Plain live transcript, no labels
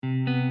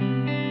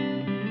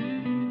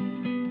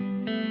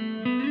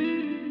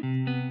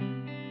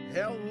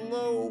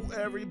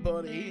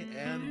everybody,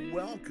 and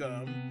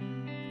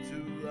welcome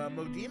to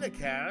Modena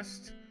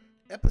Cast,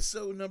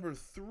 episode number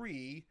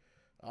 3,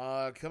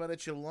 coming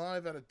at you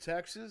live out of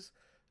Texas.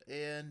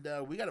 And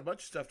we got a bunch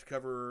of stuff to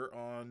cover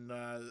on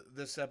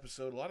this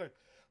episode. A lot of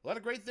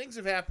great things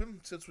have happened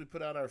since we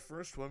put out our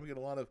first one. We got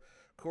a lot of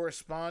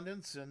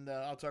correspondence, and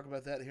I'll talk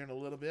about that here in a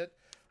little bit.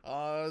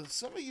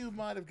 Some of you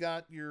might have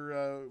got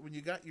your when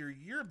you got your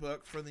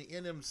yearbook from the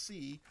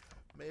NMC,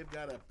 may have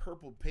got a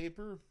purple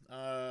paper.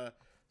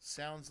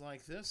 Sounds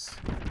like this.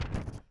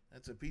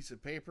 That's a piece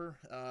of paper.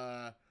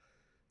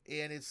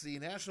 And it's the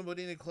National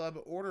Modena Club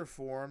order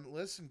form.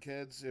 Listen,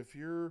 kids, if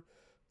you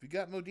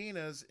got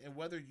Modenas, and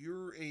whether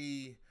you're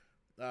in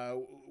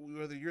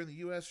the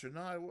U.S. or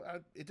not,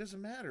 it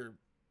doesn't matter.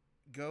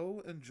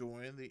 Go and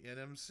join the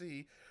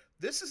NMC.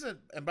 This isn't,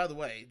 and by the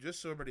way,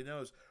 just so everybody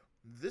knows,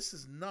 this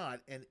is not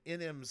an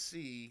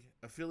NMC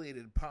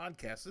affiliated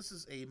podcast. This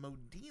is a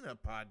Modena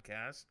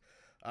podcast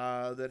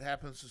that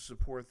happens to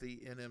support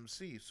the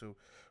NMC. So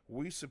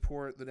we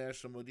support the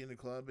National Modena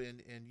Club,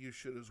 and you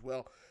should as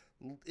well.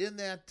 In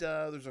that,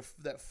 there's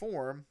that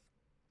form.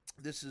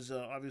 This is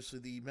obviously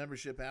the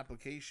membership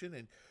application,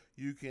 and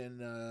you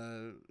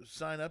can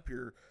sign up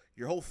your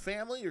whole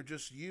family or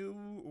just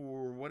you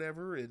or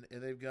whatever, and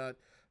they've got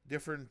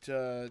different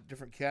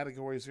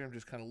categories here. I'm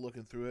just kind of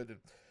looking through it,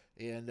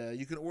 and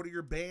you can order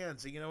your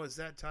bands. And, it's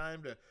that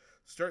time to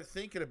start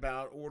thinking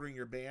about ordering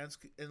your bands.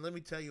 And let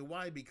me tell you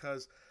why,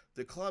 because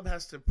the club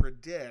has to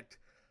predict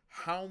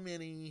how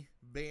many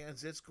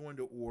bands it's going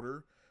to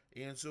order,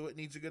 and so it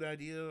needs a good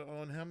idea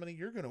on how many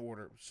you're going to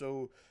order.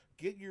 So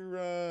get your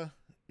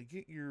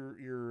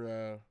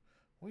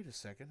wait a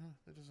second, huh?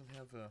 That doesn't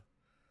have a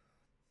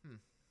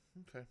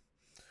okay.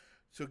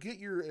 So get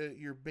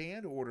your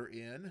band order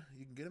in.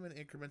 You can get them in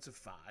increments of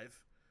 5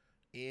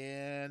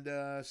 and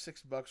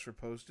 $6 for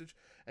postage.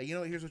 And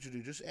here's what you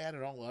do: just add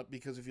it all up,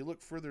 because if you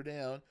look further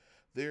down,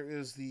 there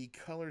is the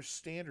color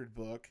standard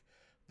book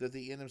that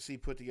the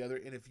NMC put together.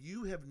 And if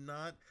you have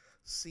not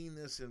seen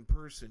this in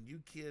person, you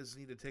kids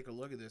need to take a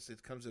look at this.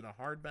 It comes in a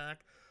hardback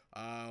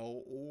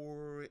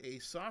or a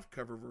soft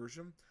cover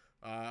version.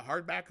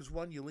 Hardback is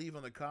one you leave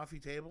on the coffee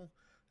table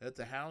at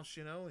the house,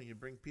 and you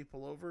bring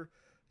people over.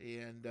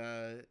 And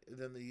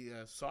then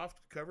the soft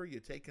cover you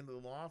take into the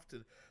loft,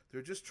 and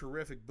they're just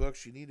terrific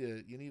books. You need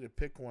to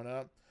pick one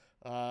up,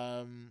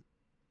 and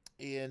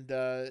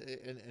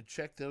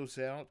check those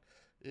out.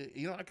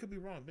 I could be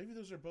wrong. Maybe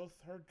those are both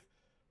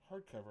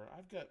hardcover.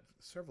 I've got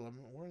several of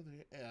them. Where are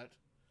they at?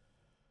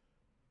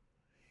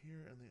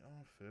 Here in the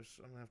office.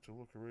 I'm gonna have to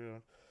look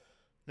around.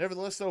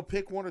 Nevertheless, though,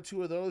 pick one or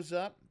two of those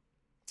up.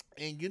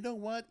 And you know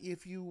what?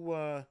 If you,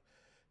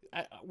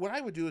 what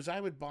I would do is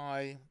I would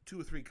buy 2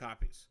 or 3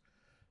 copies.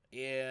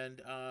 And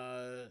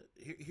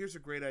here's a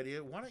great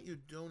idea. Why don't you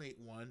donate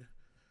one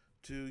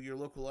to your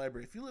local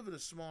library? If you live in a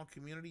small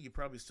community, you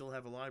probably still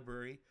have a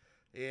library,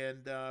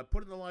 and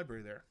put it in the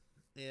library there.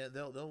 And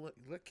they'll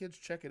let kids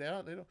check it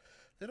out. They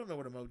don't know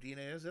what a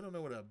Modena is. They don't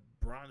know what a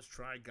Bronze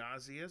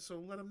Trigazi is. So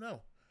let them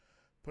know.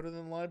 Put it in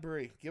the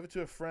library. Give it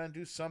to a friend.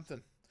 Do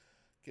something.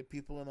 Get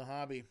people in the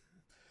hobby.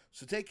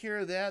 So take care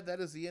of that.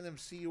 That is the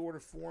NMC order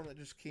form that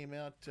just came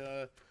out.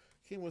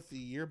 Came with the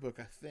yearbook,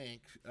 I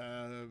think.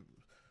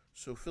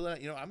 So fill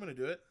out. I'm going to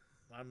do it.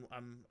 I'm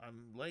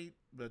late,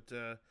 but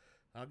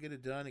I'll get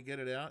it done and get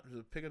it out.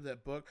 So pick up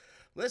that book.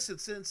 Listen,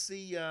 since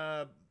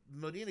the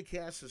Modena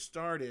Cast has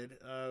started,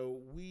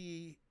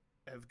 we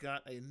have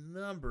got a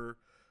number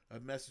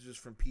of messages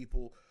from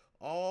people.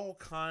 All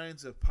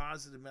kinds of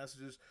positive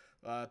messages.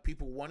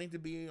 People wanting to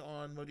be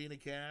on Modena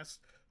Cast.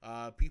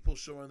 People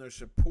showing their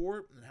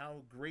support and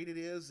how great it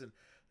is,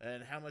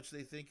 and how much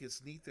they think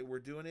it's neat that we're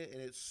doing it. And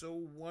it's so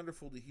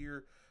wonderful to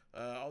hear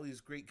all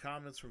these great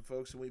comments from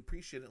folks, and we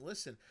appreciate it.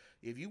 Listen,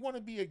 if you want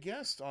to be a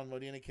guest on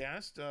Modena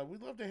Cast,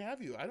 we'd love to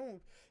have you.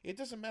 It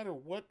doesn't matter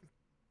what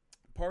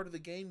part of the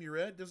game you're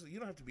at. You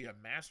don't have to be a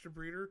master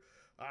breeder.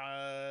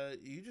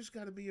 You just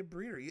got to be a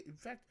breeder. In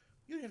fact,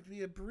 you don't have to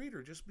be a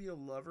breeder. Just be a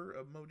lover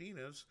of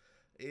Modenas,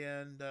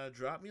 and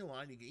drop me a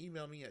line. You can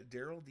email me at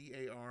Daryl,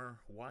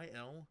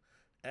 DARYL,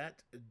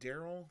 at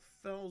Daryl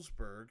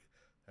Felsberg.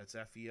 That's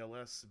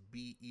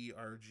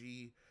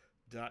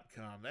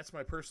FELSBERG.com. That's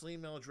my personal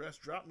email address.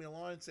 Drop me a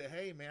line and say,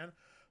 hey, man,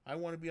 I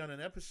want to be on an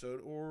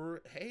episode.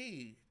 Or,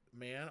 hey,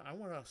 man, I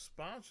want to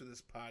sponsor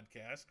this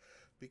podcast,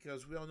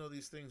 because we all know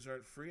these things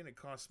aren't free, and it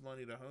costs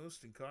money to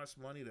host and costs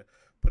money to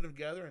put them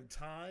together, and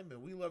time,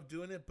 and we love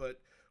doing it,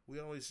 but we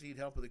always need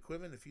help with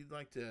equipment. If you'd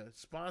like to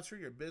sponsor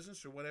your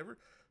business or whatever,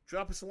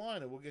 drop us a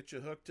line and we'll get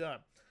you hooked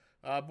up.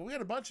 But we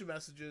had a bunch of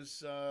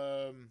messages,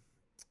 and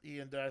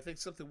I think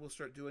something we'll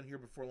start doing here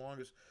before long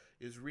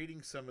is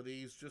reading some of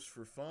these just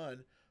for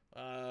fun.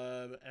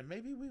 And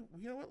maybe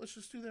let's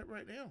just do that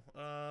right now.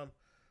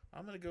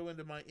 I'm going to go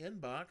into my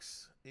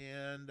inbox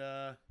and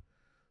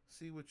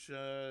see which,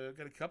 I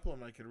got a couple of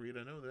them I can read.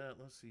 I know that.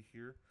 Let's see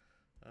here.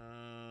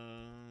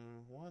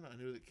 One I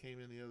knew that came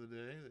in the other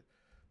day that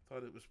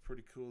thought it was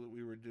pretty cool that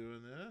we were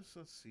doing this.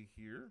 Let's see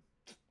here.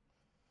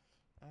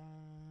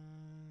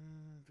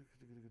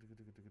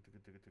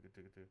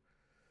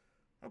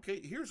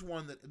 Okay, here's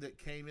one that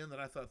came in that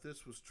I thought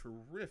this was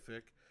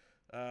terrific,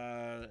 and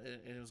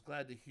I was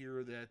glad to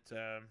hear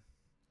that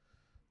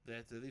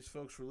these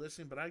folks were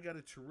listening. But I got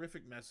a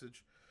terrific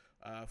message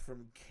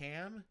from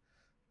Cam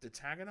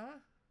Dataganon,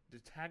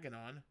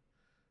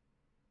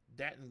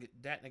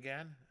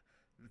 Datnagan.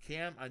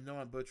 Cam, I know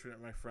I'm butchering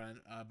it, my friend,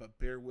 but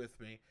bear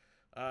with me.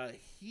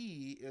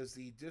 He is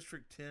the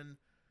District 10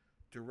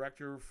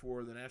 director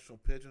for the National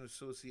Pigeon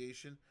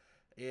Association,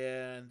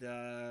 and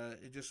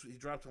he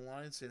dropped a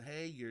line saying,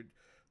 "Hey,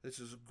 this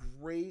is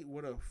great.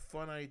 What a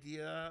fun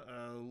idea.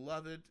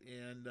 Love it,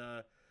 and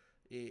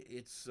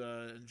it's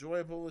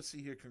enjoyable. Let's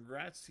see here.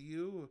 Congrats to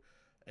you."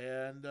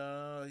 And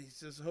he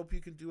says, "Hope you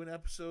can do an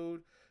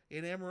episode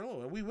in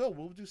Amarillo," and we will.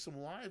 We'll do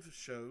some live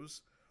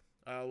shows,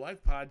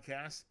 live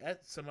podcasts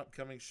at some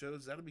upcoming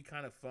shows. That'll be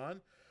kind of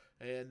fun,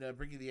 and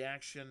bring you the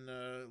action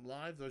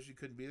live. Those you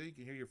couldn't be there, you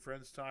can hear your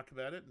friends talk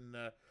about it.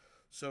 And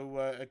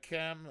so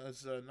Cam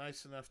is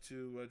nice enough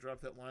to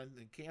drop that line.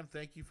 And Cam,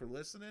 thank you for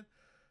listening.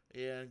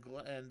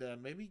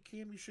 And maybe,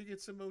 Cam, you should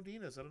get some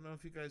Modinas. I don't know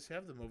if you guys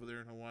have them over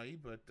there in Hawaii,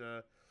 but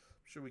I'm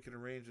sure we can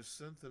arrange to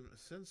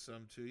send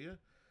some to you.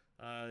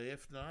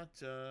 If not,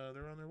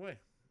 they're on their way.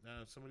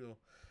 Somebody will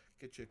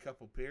get you a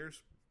couple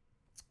pairs.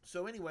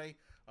 So anyway,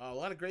 a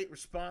lot of great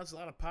response, a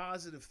lot of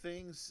positive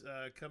things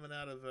coming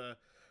out of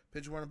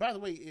Pigeon World. And by the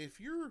way, if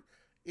you're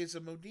a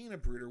Modena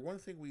breeder, one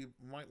thing we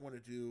might want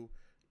to do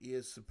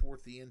is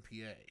support the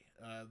NPA.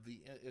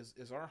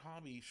 As our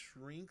hobby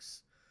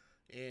shrinks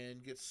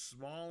and gets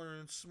smaller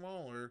and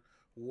smaller,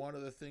 one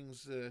of the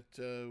things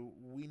that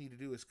we need to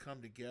do is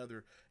come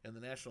together, and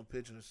the National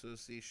Pigeon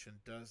Association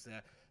does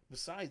that.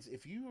 Besides,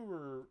 if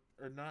you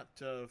are not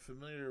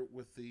familiar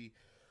with the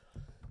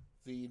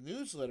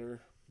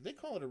newsletter, they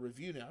call it a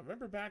review now.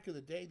 Remember back in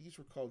the day, these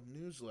were called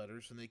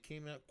newsletters, and they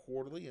came out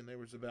quarterly, and there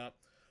was about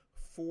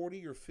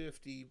 40 or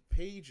 50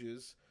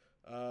 pages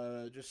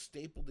just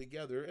stapled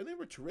together, and they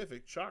were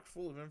terrific, chock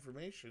full of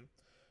information.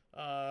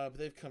 But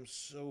they've come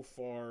so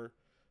far.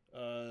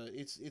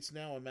 It's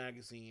now a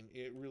magazine.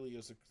 It really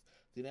is.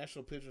 The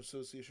National Pigeon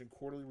Association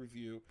Quarterly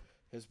Review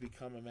has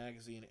become a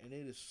magazine, and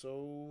it is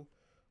so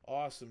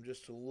awesome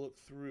just to look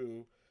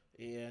through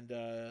and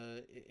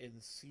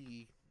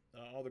see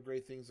all the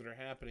great things that are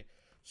happening.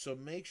 So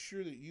make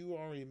sure that you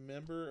are a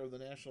member of the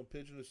National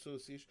Pigeon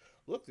Association.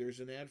 Look,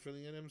 there's an ad for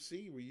the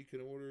NMC where you can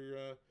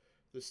order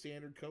the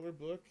standard color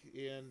book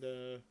and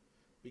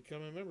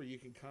become a member. You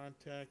can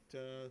contact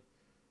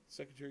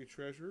Secretary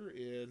Treasurer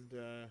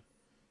and.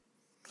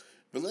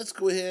 But let's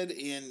go ahead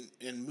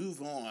and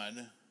move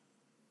on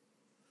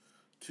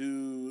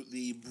to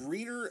the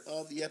breeder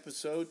of the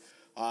episode.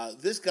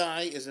 This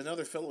guy is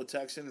another fellow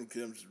Texan who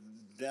comes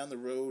down the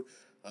road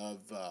of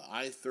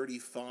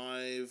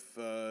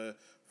I-35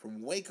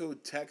 from Waco,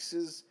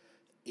 Texas.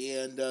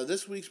 And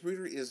this week's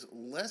breeder is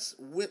Les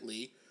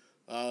Whitley.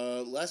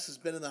 Les has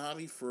been in the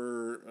hobby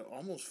for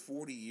almost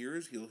 40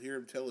 years. You'll hear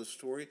him tell his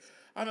story.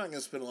 I'm not going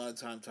to spend a lot of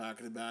time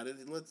talking about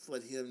it. Let's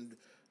let him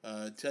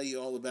tell you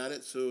all about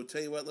it. So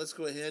tell you what, let's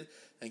go ahead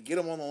and get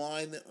him on the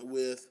line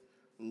with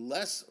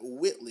Les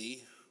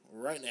Whitley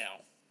right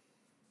now.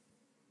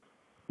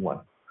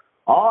 One.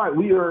 All right,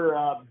 we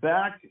are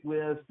back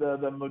with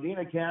the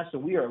Modena Cast,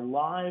 and we are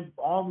live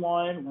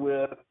online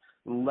with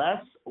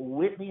Les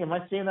Whitley. Am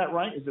I saying that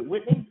right? Is it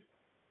Whitney?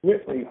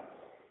 Whitley.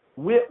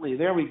 Whitley.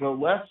 There we go.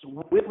 Les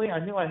Whitley. I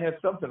knew I had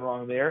something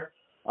wrong there.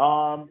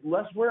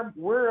 Les,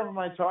 where am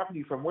I talking to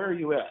you from? Where are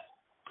you at?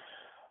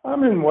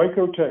 I'm in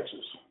Waco,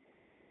 Texas.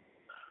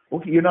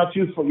 Okay, you're not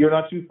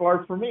too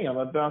far from me. I'm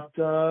about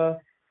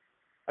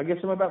I guess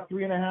I'm about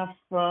 3.5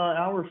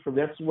 hours from.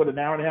 That's what, an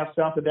hour and a half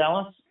south of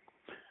Dallas.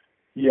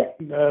 Yeah,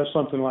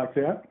 something like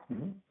that.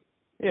 Mm-hmm.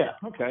 Yeah.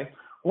 Okay.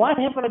 Why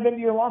haven't I been to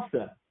your loft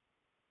then?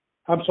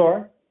 I'm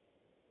sorry?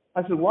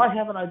 I said, why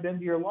haven't I been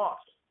to your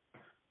loft?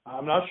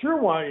 I'm not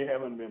sure why you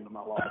haven't been to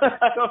my loft.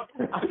 I don't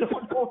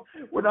know.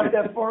 We're not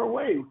that far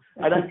away.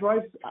 And I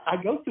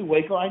go through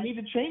Waco. I need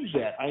to change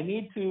that. I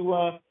need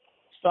to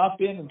stop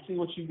in and see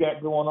what you've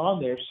got going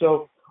on there.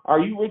 So, are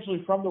you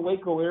originally from the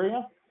Waco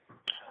area?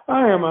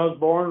 I am. I was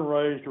born and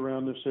raised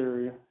around this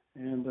area,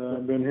 and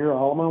I've been here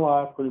all my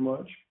life, pretty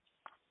much.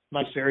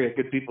 Nice area,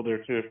 good people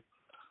there too.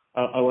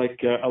 I like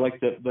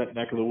that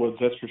neck of the woods,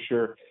 that's for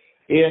sure.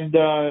 And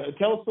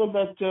tell us a little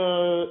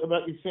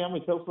about your family.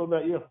 Tell us a little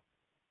about you.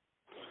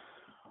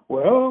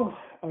 Well,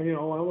 I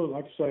would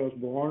like to say I was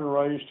born and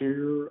raised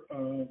here.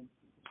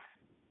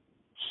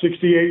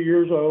 68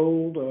 years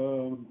old.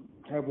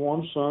 Have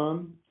one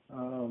son.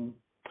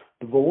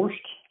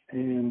 Divorced,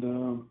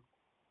 and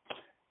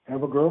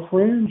have a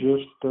girlfriend.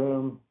 Just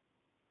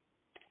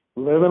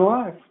living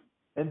life,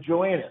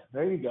 enjoying it.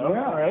 There you go.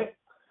 Yeah. All right.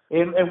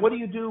 And what do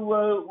you do?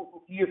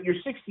 You're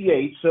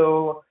 68,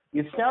 so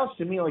it sounds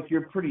to me like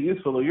you're pretty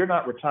youthful. Though you're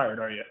not retired,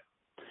 are you?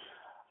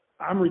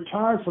 I'm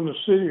retired from the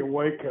city of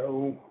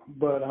Waco,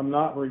 but I'm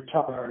not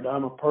retired.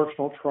 I'm a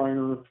personal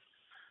trainer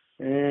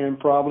and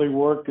probably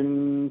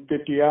working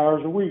 50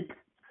 hours a week.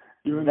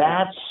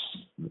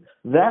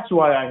 That's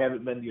why I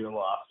haven't been to your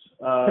loft.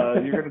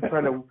 You're going to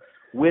try to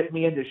whip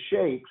me into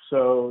shape.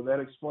 So that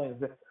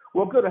explains it.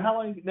 Well, good. How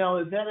long now?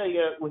 Is that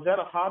was that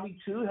a hobby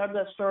too? How did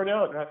that start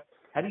out?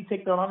 How do you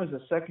take that on as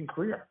a second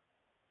career?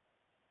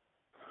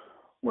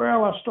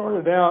 Well, I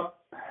started out,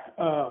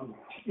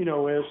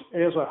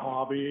 as a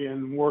hobby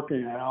and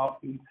working out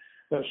and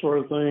that sort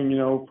of thing,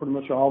 pretty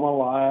much all my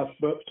life.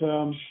 But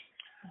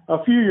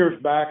a few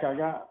years back, I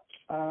got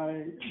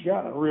in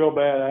a real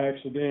bad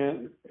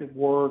accident at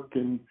work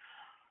and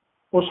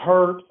was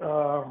hurt,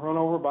 run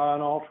over by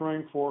an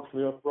all-terrain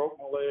forklift, broke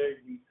my leg,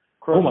 and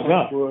crushed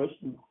my foot.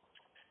 And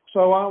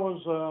so I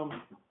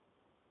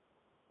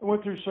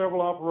went through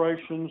several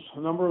operations,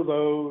 a number of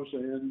those,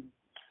 and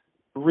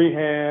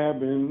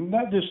rehab, and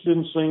that just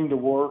didn't seem to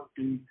work.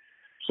 And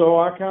so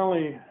I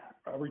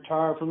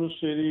retired from the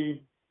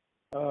city,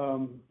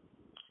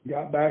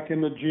 got back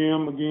in the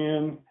gym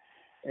again,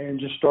 and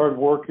just started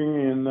working.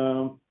 And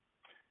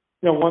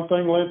one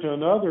thing led to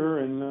another,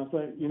 and I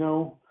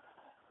thought,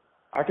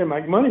 I can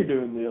make money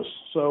doing this.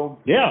 So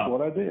that's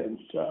what I did.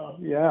 So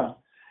yeah.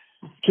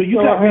 So you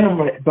got ran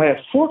over by a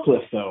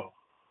forklift, though.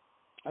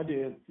 I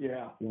did.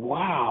 Yeah.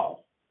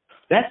 Wow.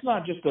 That's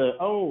not just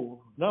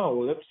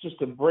that's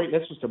just a break.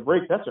 That's just a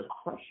break. That's a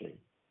crushing.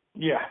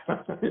 Yeah,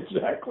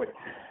 exactly.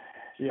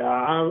 Yeah,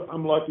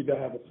 I'm lucky to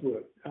have a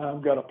foot.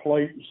 I've got a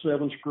plate with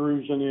 7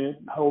 screws in it,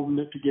 holding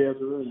it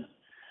together.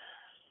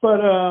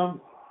 But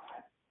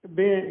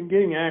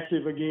getting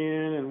active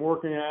again and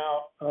working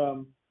out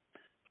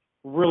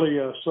really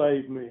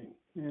saved me.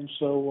 And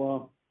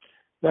so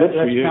that's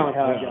kind of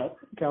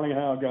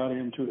how I got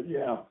into it.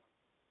 Yeah.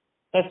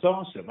 That's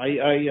awesome.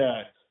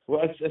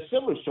 Well, it's a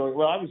similar story.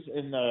 Well, I was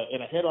in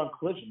a head-on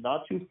collision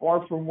not too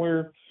far from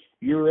where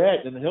you're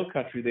at in the hill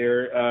country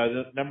there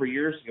a number of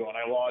years ago, and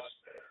I lost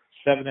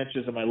 7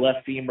 inches of my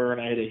left femur,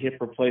 and I had a hip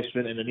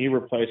replacement and a knee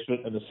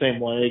replacement in the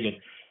same leg, and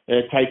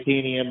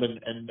titanium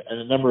and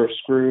a number of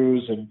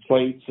screws and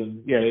plates,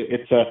 and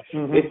it's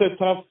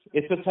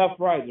a tough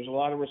ride. There's a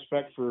lot of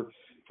respect for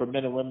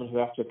men and women who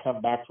have to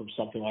come back from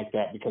something like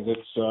that, because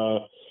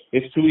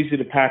it's too easy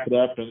to pack it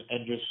up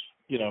and just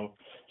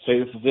say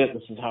this is it.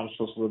 This is how I'm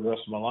supposed to live the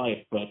rest of my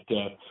life. But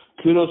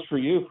kudos for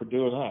you for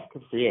doing that.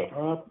 Good for you.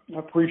 I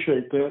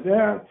appreciate that.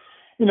 Yeah,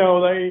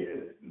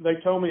 they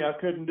told me I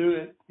couldn't do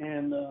it,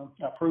 and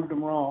I proved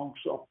them wrong.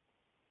 So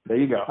there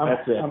you go.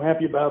 That's it. I'm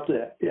happy about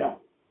that. Yeah,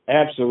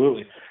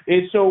 absolutely.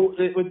 And so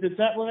let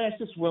me ask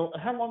this: Well,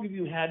 how long have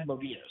you had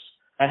Modinas?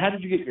 How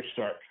did you get your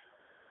start?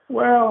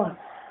 Well,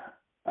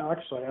 like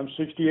I say, I'm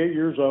 68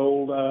 years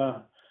old.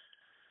 I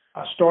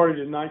started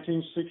in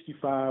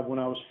 1965 when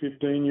I was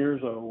 15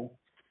 years old.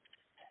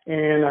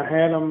 And I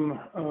had them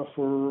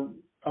for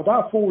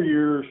about 4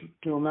 years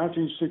till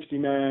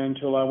 1969,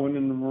 until I went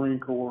in the Marine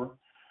Corps.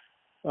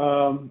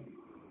 And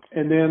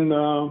then,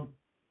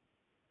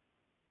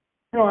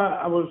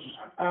 I was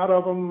out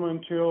of them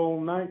until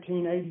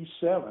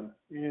 1987.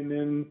 And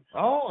then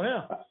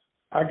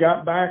I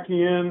got back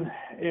in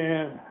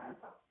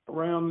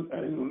around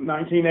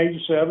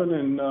 1987.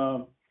 And,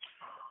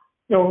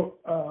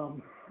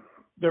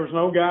 there was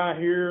no guy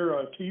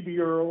here, T.B.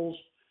 Earls.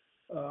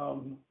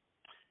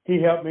 He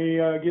helped me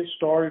get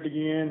started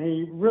again.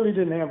 He really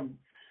didn't have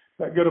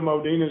that good of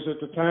Modinas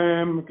at the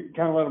time.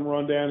 Kind of let him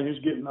run down. He was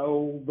getting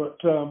old. But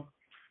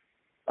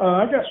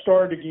I got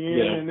started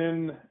again, and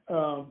then.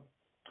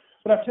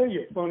 But I'll tell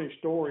you a funny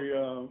story.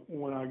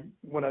 When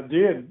I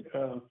did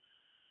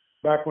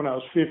back when I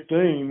was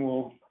 15,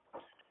 well,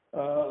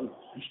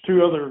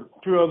 two other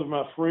of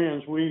my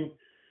friends, we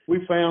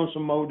found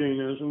some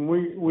Modinas, and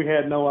we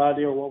had no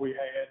idea what we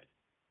had.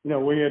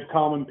 We had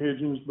common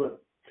pigeons, but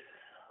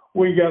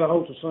we got a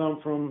hold of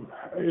some from,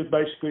 it was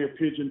basically a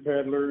pigeon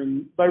peddler,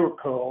 and they were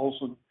culls.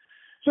 And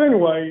so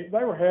anyway,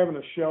 they were having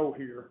a show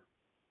here.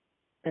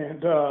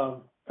 And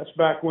that's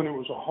back when it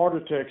was a Heart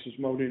of Texas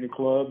Modena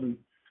Club. And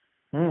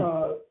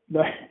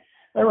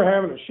they were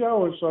having a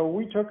show. And so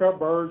we took our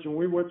birds and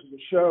we went to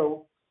the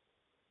show.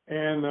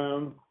 And,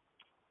 of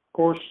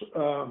course,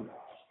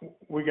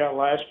 we got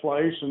last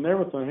place and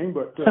everything.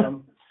 But,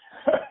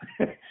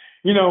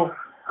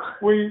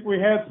 we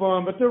had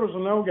fun, but there was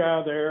an old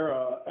guy there,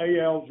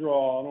 A.L.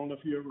 Draw. I don't know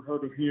if you ever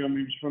heard of him.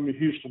 He was from the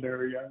Houston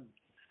area.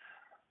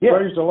 Yeah.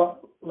 Raised a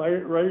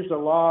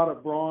lot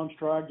of bronze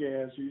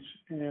Trigazzes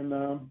and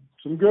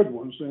some good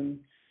ones. And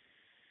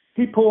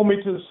he pulled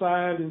me to the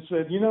side and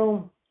said,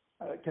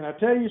 can I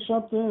tell you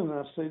something? And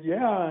I said,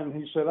 yeah. And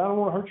he said, I don't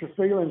want to hurt your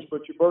feelings,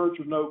 but your birds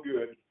are no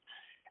good.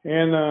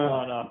 And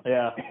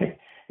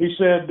he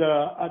said,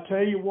 I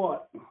tell you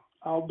what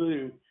I'll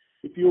do.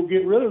 If you'll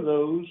get rid of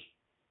those,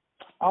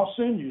 I'll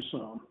send you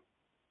some.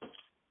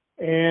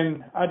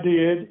 And I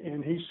did,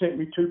 and he sent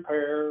me 2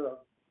 pair of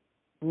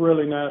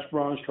really nice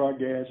bronze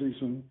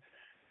Trigazzes, and,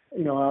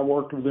 I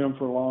worked with them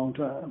for a long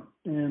time.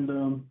 And,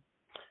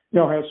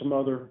 had some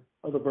other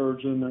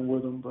birds in there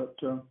with them. But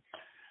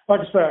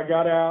like I say, I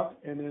got out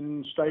and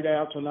then stayed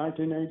out till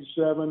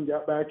 1987,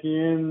 got back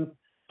in.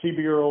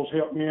 T.B. Earls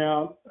helped me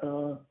out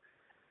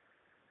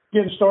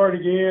getting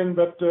started again.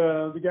 But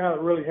the guy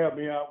that really helped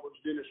me out was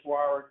Dennis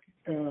Wyrick.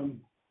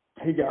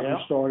 He got me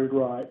started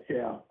right,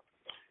 yeah.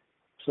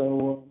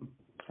 So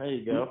There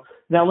you go.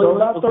 Now,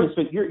 so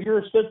you're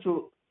a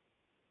central.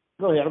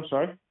 Go ahead. I'm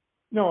sorry.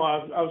 No,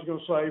 I was going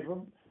to say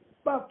for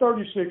about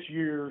 36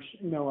 years,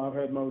 I've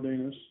had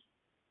Modinas.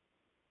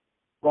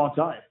 Long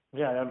time.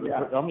 Yeah.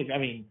 I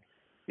mean,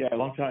 a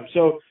long time.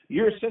 So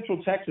you're a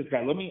Central Texas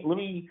guy. Let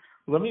me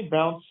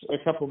bounce a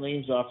couple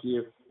names off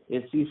you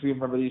and see if you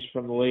remember these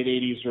from the late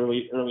 '80s,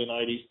 early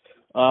 '90s.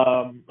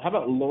 How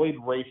about Lloyd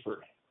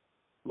Rayford?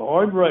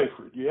 Lloyd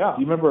Rayford, yeah.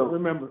 You remember?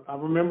 I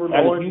remember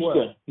Out Lloyd of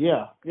Houston.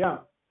 well. Yeah.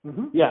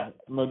 Mm-hmm. Yeah,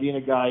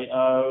 Modena guy.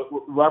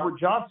 Robert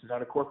Johnson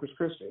out of Corpus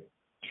Christi.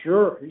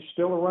 Sure, he's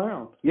still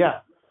around.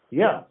 Yeah.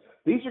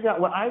 These are guys.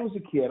 When I was a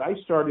kid, I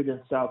started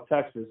in South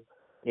Texas,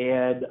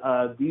 and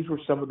these were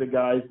some of the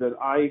guys that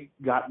I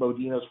got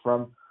Modinas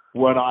from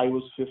when I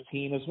was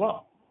 15 as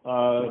well.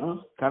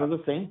 Kind of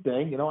the same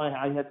thing.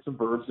 I had some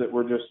birds that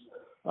were just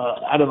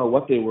I don't know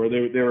what they were.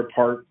 They were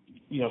part,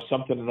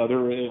 something or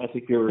another. I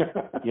think they were,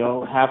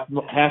 half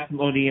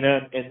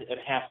Modena and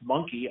half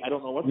monkey. I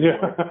don't know what they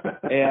were.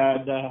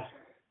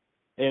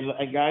 And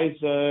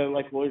guys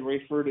like Lloyd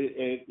Rayford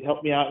it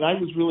helped me out. And I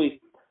was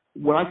really,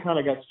 when I kind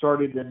of got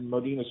started in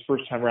Modina's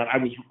first time around, I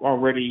was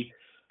already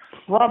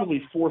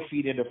probably 4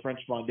 feet into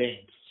French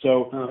Mondaines.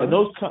 So and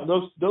those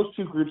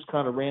two groups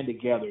kind of ran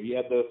together. You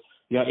had the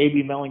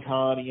A.B.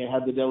 Melancon, and you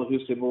had the De La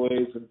Houston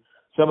boys, and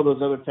some of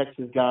those other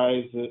Texas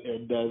guys,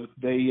 and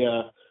they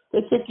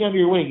took you under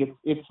your wing.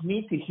 It's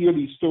neat to hear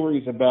these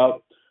stories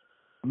about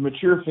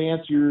mature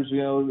fanciers,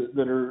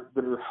 that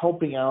are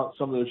helping out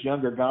some of those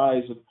younger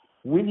guys. And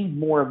we need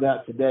more of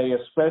that today,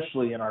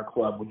 especially in our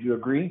club. Would you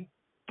agree?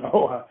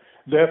 Oh, I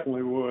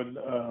definitely would.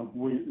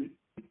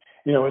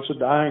 It's a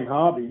dying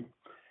hobby,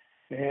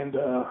 and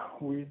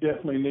we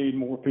definitely need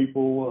more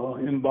people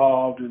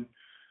involved in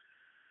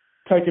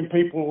taking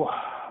people,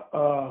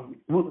 and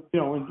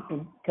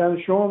kind of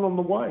showing them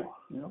the way.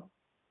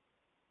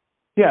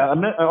 Yeah,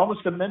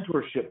 almost a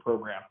mentorship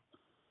program.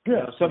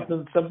 Yeah,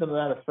 something to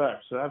that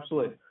effect. So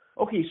absolutely.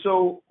 Okay,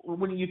 so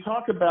when you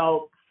talk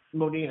about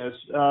Modinas,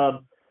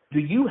 do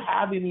you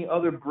have any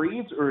other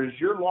breeds, or is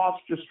your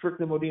loft just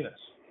strictly Modinas?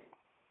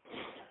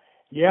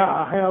 Yeah,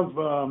 I have.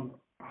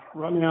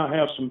 Right now, I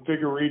have some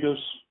figuritas.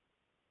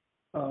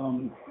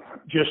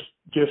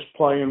 Just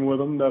playing with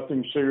them,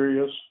 nothing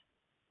serious.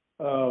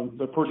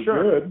 They're pretty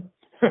good.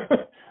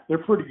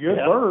 They're pretty good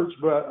birds,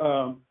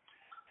 but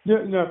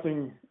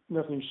nothing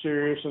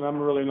serious. And I'm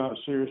really not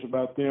serious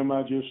about them.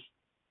 I just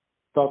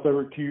thought they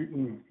were cute,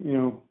 and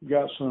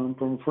got some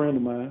from a friend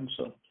of mine.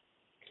 So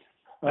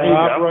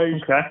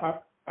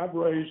I've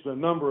raised a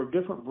number of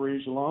different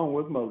breeds along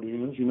with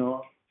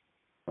Modinas.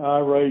 I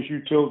raised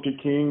utility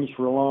kings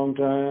for a long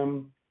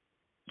time.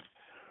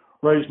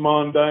 Raised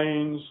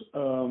Mondaines,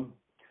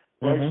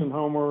 Racing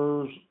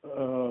Homers,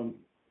 a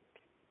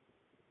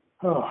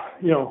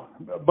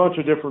bunch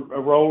of different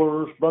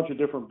rollers, a bunch of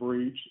different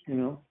breeds,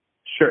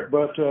 Sure.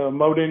 But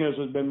Modinas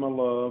has been my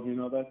love,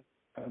 that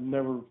I've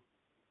never,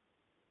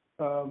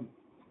 for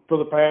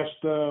the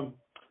past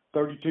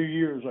 32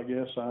 years, I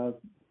guess,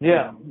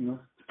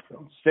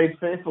 stayed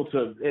faithful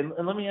to it.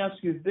 And let me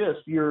ask you this: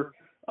 you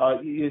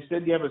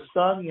said you have a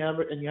son,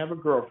 and you have a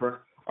girlfriend.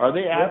 Are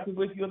they active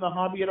with you in the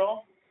hobby at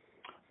all?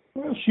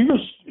 Well, she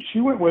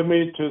went with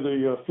me to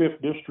the 5th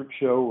District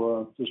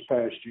show this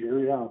past year.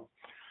 Yeah,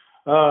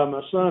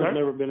 my son has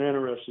never been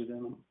interested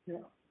in them.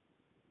 Yeah,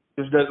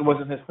 it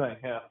wasn't his thing.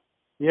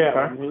 Yeah, it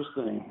wasn't his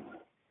thing.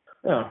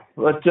 Yeah,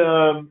 but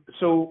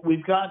so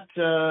we've got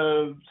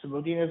some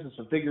Modinas and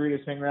some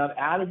figuritas hanging around.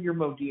 Out of your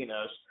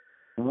Modinas,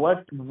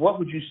 what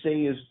would you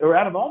say is, or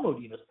out of all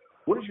Modinas,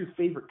 what is your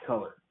favorite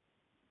color?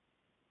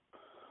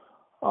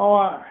 Oh,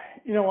 I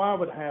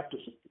would have to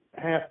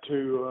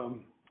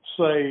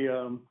say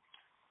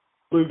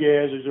blue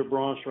Gazzies or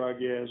bronze stripe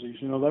Gazzies.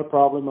 They're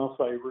probably my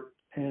favorite.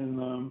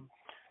 And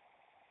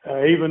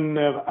even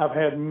I've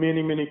had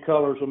many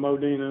colors of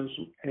Modinas,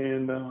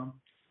 and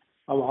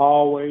I've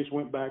always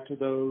went back to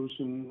those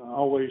and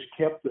always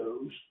kept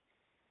those.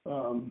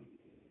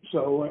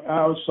 So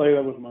I would say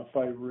that was my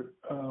favorite.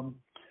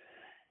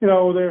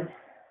 They're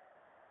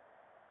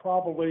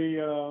probably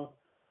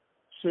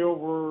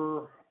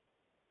silver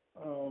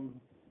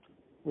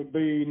would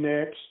be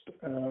next.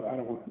 I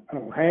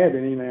don't have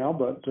any now,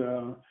 but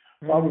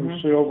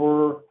probably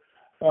silver.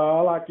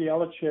 I like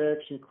yellow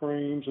checks and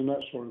creams and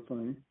that sort of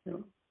thing.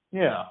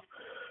 Yeah.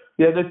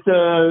 That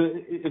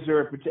is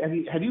there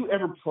have you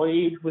ever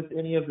played with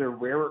any of their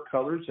rarer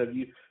colors? Have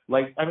you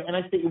and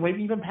I think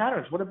maybe even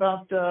patterns. What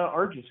about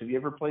Argents? Have you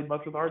ever played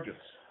much with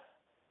Argents?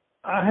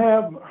 I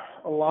have.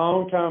 A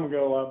long time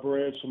ago, I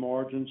bred some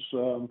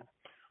Argents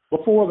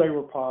before they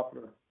were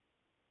popular,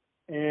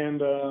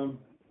 and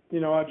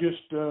I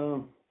just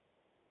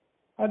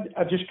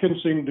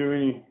couldn't seem to do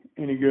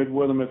any good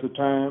with them at the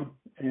time,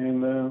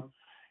 and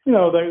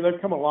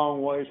they've come a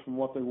long ways from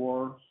what they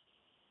were.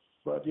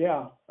 But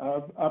yeah, I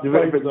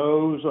played with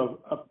those.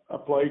 I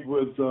played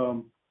with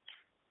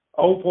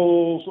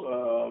opals.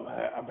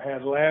 I've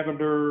had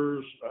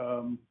lavenders,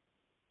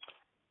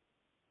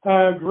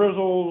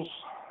 grizzles.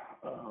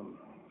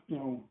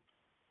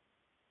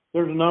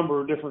 There's a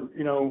number of different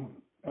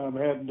I've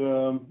had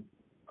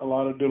a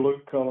lot of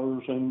dilute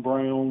colors and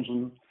browns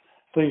and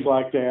things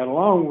like that,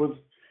 along with,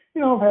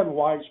 I've had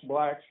whites,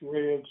 blacks,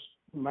 reds,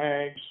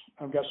 mags.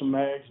 I've got some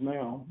mags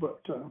now,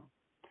 but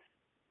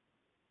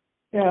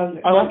yeah,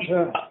 I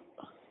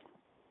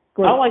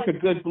like a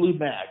good blue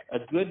mag. A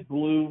good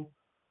blue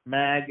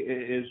mag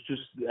is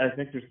just, I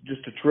think, there's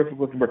just a terrific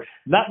looking bird.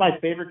 Not my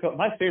favorite color.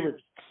 My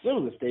favorite still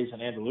to this day is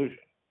an Andalusian.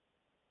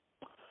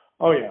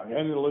 Oh yeah,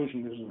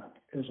 Andalusian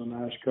is a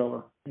nice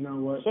color. You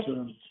know what?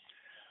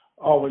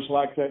 Always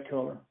like that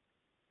color.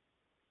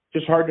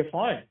 Just hard to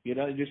find. You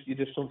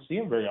just don't see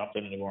them very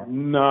often anymore.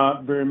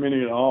 Not very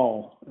many at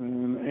all.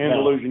 And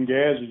Andalusian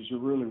Gazzies are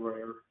really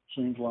rare.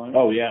 Seems like.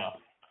 Oh yeah,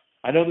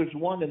 I know there's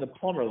one in the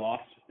plumber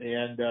loft,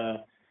 and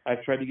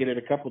I've tried to get it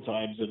a couple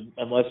times, and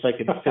unless I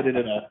can fit it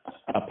in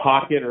a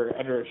pocket or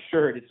under a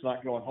shirt, it's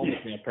not going home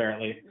with me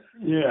apparently.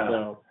 Yeah.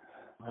 So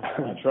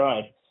I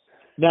tried.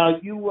 Now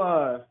you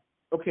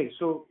okay?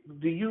 So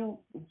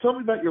tell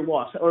me about your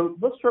loss? Or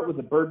let's start with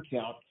the bird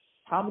count.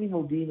 How many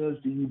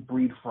Modinas do you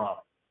breed from?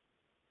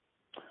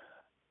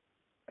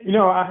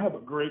 I have a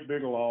great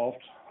big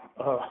loft,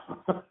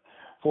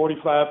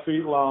 45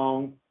 feet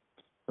long.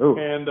 Ooh.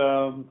 And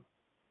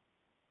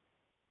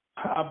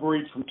I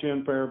breed from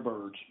 10 pair of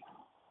birds.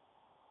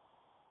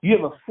 You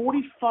have a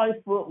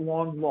 45-foot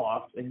long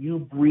loft, and you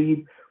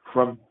breed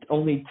from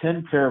only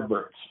 10 pair of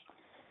birds.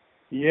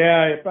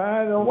 Yeah, if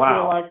I don't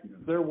feel like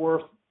they're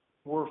worth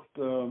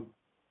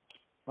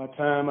my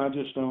time, I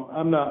just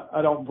don't.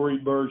 I don't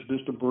breed birds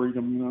just to breed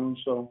them,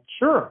 So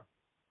sure.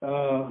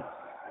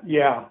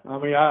 Yeah, I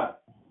mean, I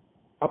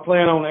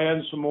plan on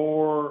adding some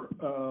more,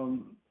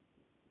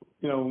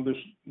 this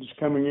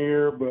coming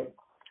year, but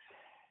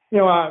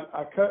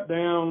I cut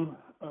down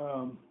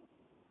a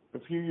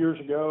few years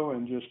ago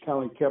and just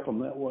kind of kept them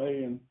that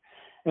way, and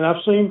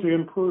I've seemed to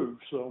improve.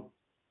 So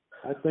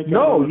I think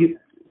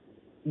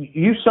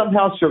you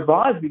somehow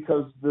survived,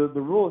 because the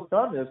rule of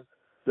thumb is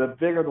the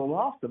bigger the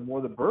loft, the more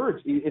the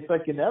birds. It's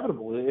like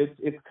inevitable.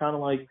 It's kind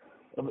of like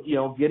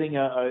getting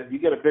if you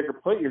get a bigger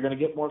plate, you're going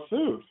to get more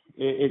food.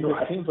 It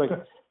just seems like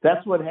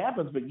that's what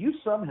happens. But you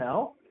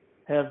somehow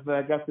have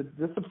got the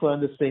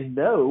discipline to say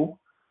no.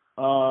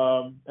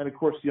 And of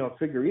course,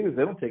 figure either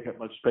they don't take up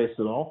much space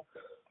at all.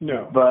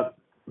 No. But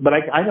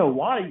I know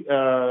why.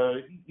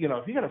 If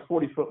you got a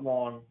 40-foot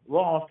long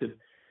loft, and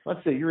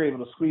let's say you're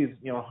able to squeeze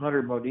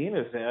 100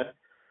 Modinas in,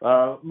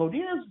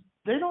 Modinas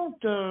they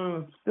don't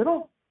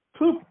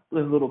poop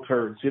in little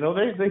turds.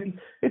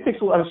 It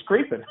takes a lot of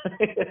scraping.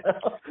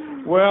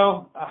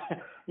 Well,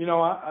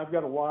 I've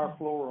got a wire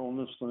floor on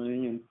this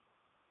thing, and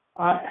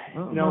that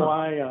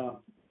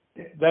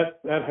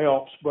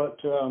helps. But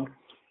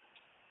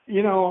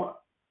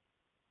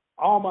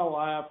all my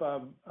life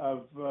I've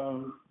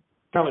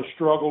kind of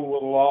struggled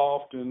with a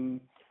loft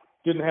and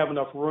didn't have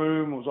enough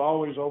room. Was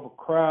always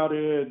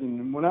overcrowded,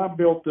 and when I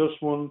built this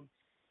one,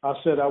 I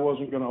said I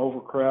wasn't going to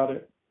overcrowd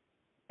it,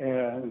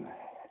 and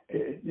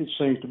it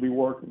seems to be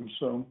working.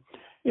 So,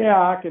 yeah,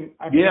 I can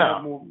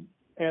add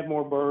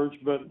more birds,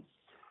 but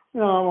I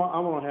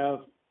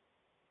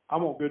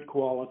want good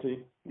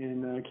quality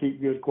and keep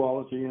good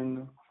quality,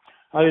 and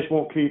I just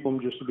won't keep them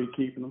just to be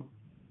keeping them.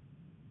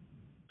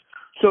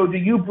 So, do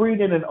you breed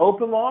in an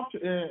open loft,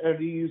 or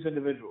do you use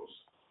individuals?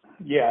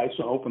 Yeah, it's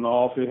an open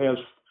loft. It has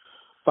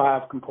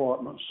 5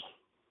 compartments.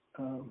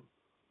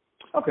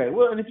 Okay,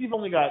 well, and if you're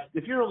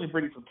only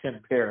breeding from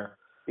 10 pair,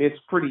 it's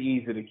pretty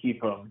easy to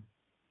keep them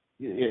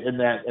in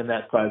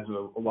that size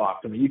of a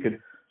loft. I mean, you could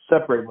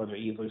separate them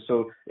easily.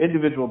 So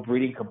individual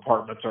breeding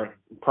compartments are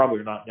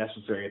probably not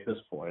necessary at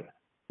this point.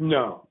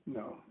 No.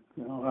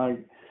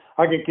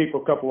 I can keep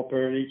a couple of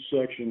pair in each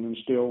section and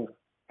still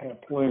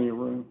have plenty of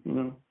room.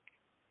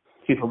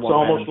 Keep them it's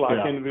almost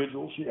like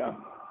individuals. Yeah.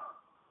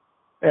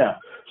 Yeah.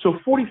 So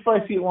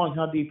 45 feet long.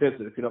 How deep is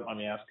it, if you don't mind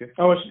me asking?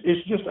 Oh,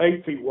 it's just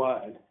 8 feet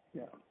wide.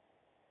 Yeah.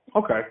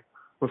 Okay.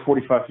 We're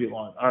 45 feet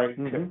long. All right.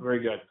 Mm-hmm. Okay. Very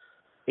good.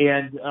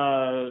 And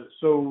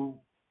so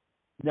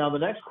now the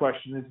next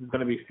question is going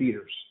to be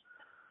feeders.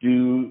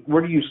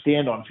 Where do you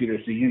stand on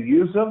feeders? Do you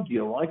use them? Do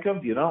you like them?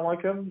 Do you not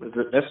like them? Is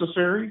it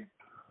necessary?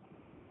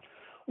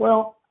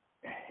 Well,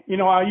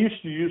 I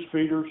used to use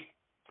feeders,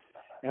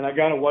 and I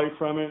got away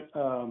from it.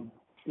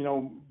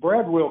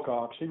 Brad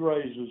Wilcox, he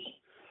raises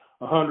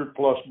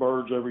 100+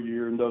 birds every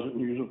year and doesn't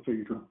use a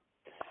feeder.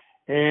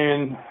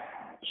 And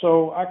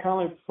so I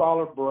kind of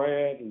followed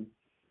Brad and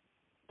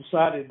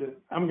decided that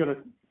I'm going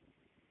to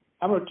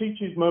teach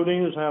these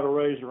Modinas how to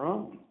raise their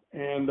own.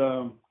 And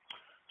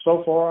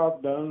so far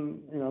I've done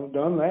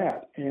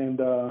that, and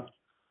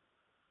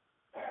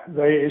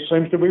it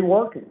seems to be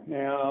working.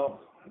 Now,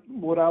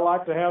 would I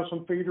like to have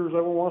some feeders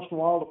every once in a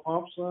while to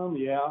pump some?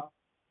 Yeah,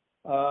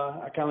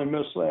 I kind of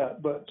miss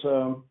that, but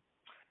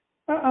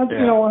I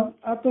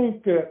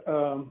think that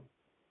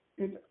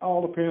it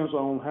all depends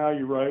on how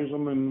you raise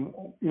them, and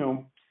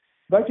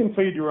they can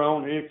feed your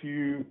own if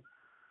you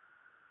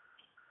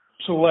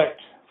select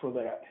for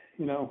that.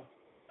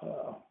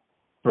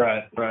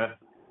 Right.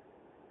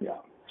 Yeah.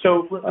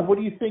 So, what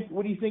do you think?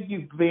 What do you think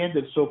you've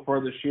banded so far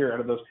this year out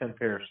of those 10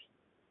 pairs?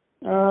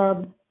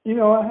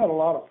 I had a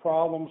lot of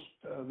problems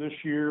this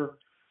year.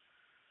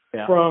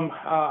 Yeah.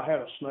 I had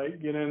a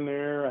snake get in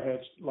there. I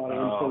had a lot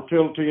of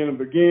infertility in the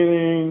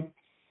beginning.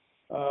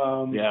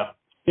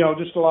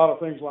 Just a lot of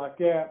things like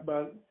that.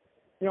 But,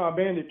 I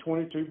banded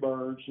 22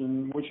 birds,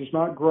 which is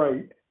not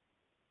great.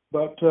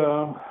 But,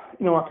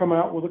 I come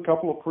out with a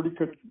couple of pretty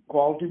good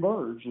quality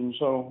birds, and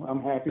so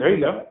I'm happy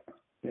with that.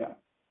 Yeah.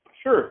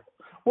 Sure.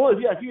 Well,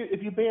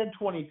 if you band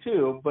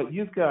 22, but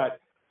you've got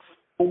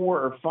 4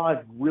 or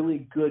 5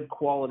 really good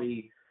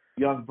quality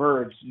young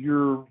birds,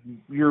 you're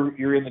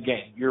in the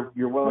game.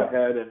 You're well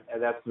ahead,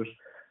 and that's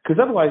because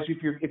otherwise,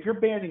 if you're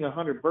banding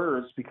 100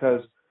 birds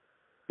because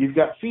you've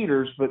got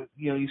feeders, but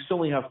you still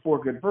only have 4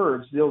 good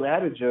birds, the old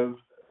adage of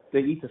they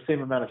eat the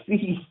same amount of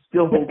feed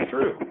still holds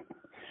true.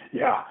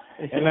 Yeah,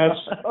 and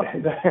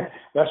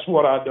that's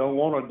what I don't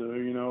want to do.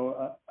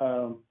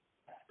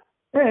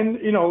 And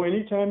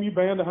anytime you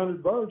band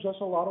 100 birds,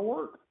 that's a lot of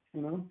work.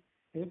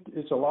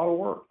 It's a lot of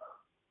work.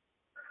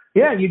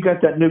 Yeah, you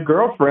got that new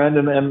girlfriend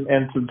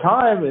and some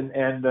time,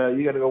 and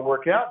you got to go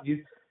work out.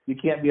 You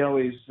can't be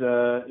always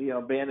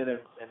banding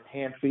and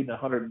hand feeding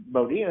 100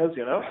 Modinas.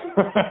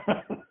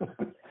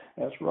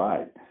 That's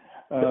right.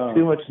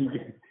 Too much.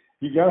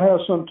 You got to have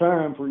some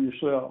time for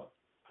yourself.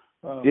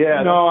 I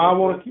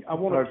want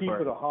to keep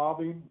it a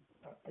hobby.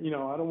 I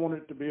don't want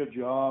it to be a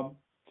job,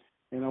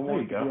 and I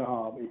want it to be a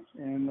hobby,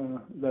 and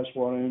that's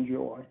what I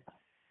enjoy.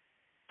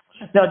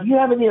 Now, do you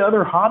have any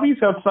other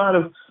hobbies outside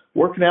of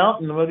working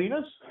out in the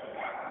Modinas?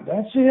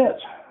 That's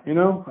it.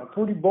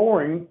 Pretty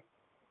boring,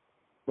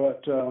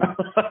 but I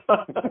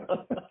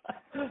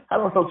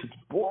don't know if it's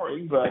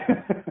boring, but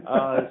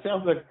it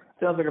sounds like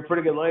a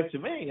pretty good life to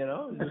me.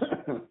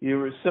 You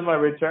were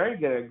semi-retired,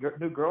 get a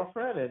new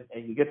girlfriend,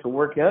 and you get to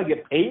work out,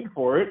 get paid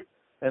for it,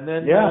 and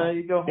then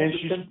you go home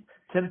to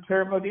 10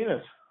 pair of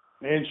Modinas.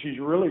 And she's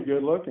really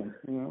good looking,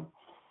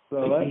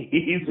 So that's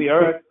easy,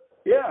 all right.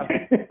 Yeah.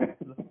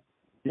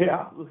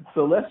 Yeah.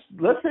 So let's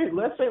say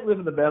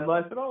living the bad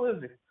life at all,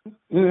 is it?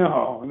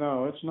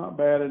 No, it's not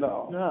bad at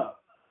all. No.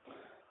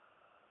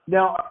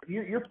 Now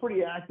you're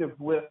pretty active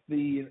with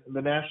the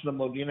National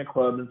Modena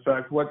Club. In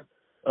fact, what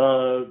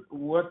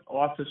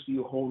office do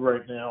you hold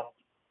right now?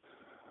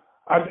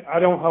 I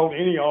don't hold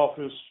any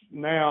office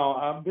now.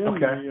 I've been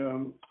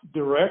the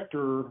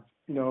director.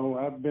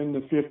 I've been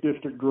the 5th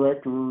district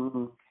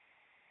director.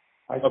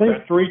 I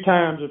think 3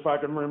 times, if I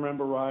can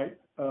remember right.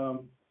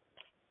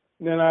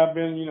 Then I've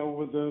been,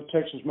 with the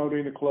Texas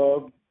Modena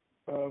Club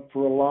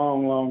for a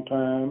long, long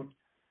time.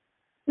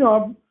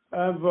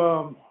 I've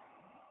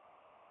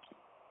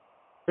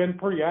been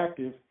pretty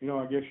active,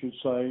 I guess you'd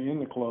say, in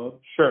the club.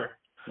 Sure.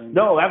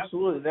 No,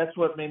 absolutely. That's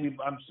what made me.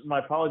 My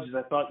apologies.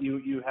 I thought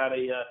you had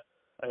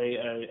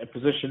a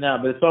position now,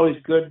 but it's always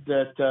good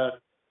that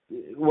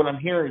what I'm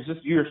hearing is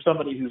just you're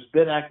somebody who's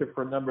been active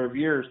for a number of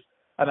years,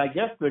 and I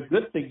guess the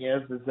good thing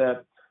is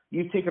that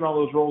you've taken all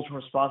those roles and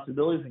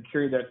responsibilities and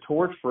carried that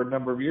torch for a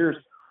number of years.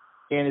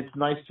 And it's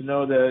nice to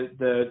know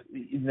that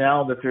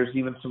now that there's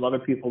even some other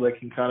people that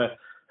can kind of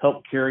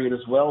help carry it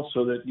as well,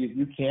 so that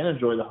you can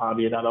enjoy the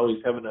hobby and not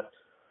always having to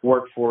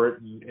work for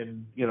it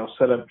and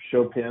set up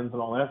show pins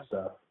and all that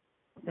stuff.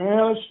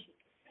 Well,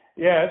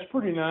 it's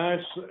pretty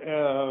nice.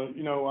 I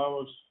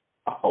was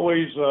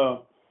always,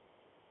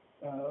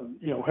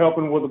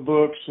 helping with the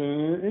books,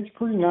 and it's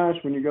pretty nice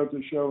when you go to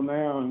the show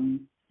now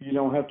and you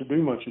don't have to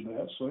do much of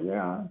that. So,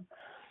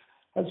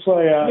 I'd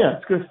say...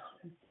 it's good.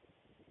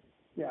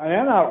 Yeah,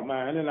 and I don't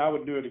mind, and I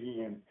would do it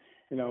again.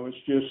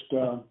 It's just,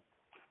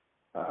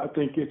 I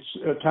think it's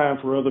a time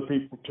for other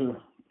people to,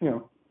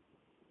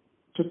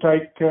 to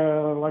take,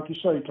 like you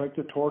say, take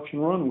the torch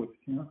and run with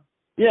it,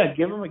 Yeah,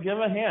 give them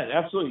a hand.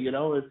 Absolutely.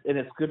 And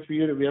it's good for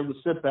you to be able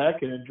to sit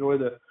back and enjoy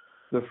the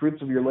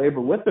fruits of your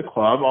labor with the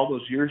club, all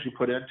those years you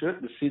put into it,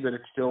 and to see that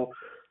it's still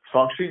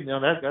functioning.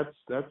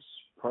 That's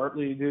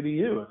partly due to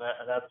you, and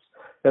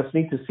that's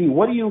neat to see.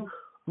 What do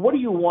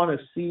you want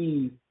to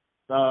see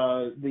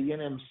the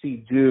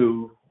NMC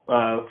do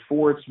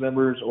for its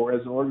members, or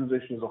as an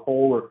organization as a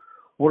whole, or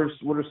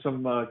what are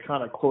some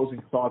kind of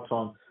closing thoughts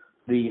on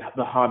the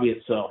hobby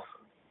itself?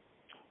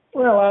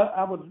 Well,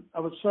 I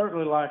would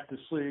certainly like to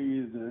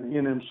see the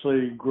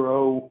NMC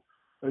grow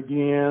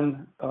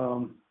again,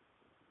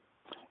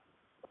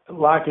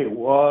 like it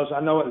was.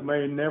 I know it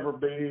may never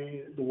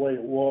be the way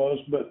it was,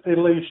 but at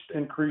least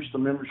increase the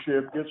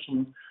membership, get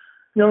some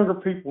younger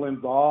people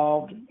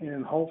involved,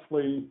 and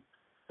hopefully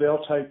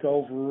they'll take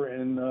over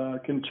and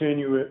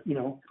continue it,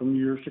 from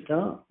years to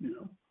come,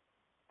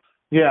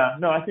 Yeah,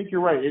 no, I think you're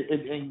right.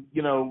 And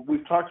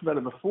we've talked about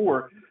it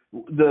before.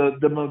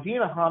 The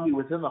Modena hobby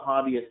within the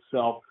hobby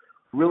itself,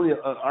 really,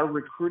 our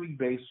recruiting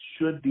base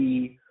should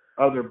be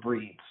other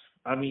breeds.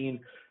 I mean,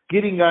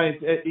 getting guys,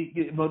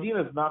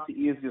 Modena is not the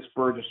easiest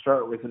bird to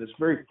start with, and it's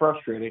very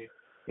frustrating.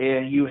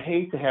 And you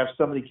hate to have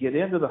somebody get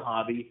into the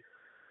hobby,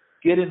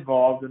 get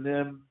involved, and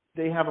then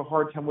they have a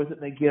hard time with it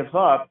and they give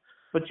up.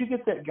 But you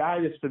get that guy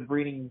that's been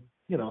breeding,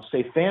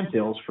 say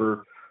fantails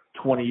for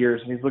 20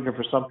 years, and he's looking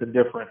for something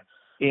different,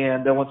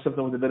 and they want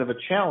something with a bit of a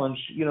challenge.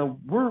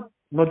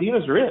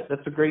 Modinas are it.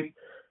 That's a great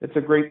it's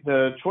a great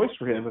choice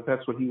for him if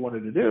that's what he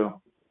wanted to do.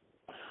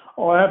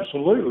 Oh,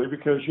 absolutely,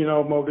 because,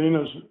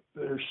 Modina's,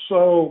 there's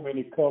so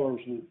many colors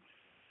that,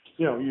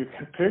 you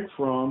can pick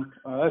from.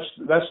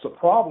 That's the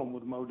problem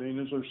with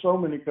Modina's. There's so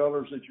many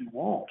colors that you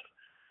want,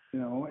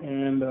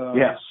 and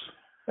yes.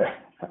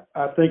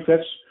 I think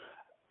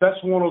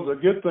that's one of the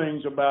good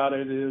things about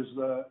it is,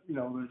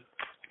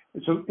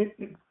 it's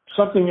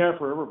something there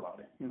for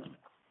everybody.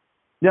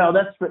 No,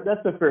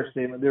 that's a fair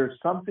statement. There's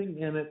something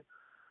in it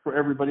for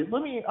everybody.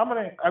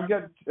 I've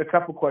got a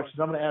couple questions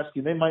I'm going to ask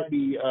you. They might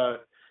be,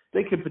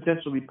 they could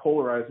potentially be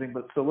polarizing,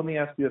 but so let me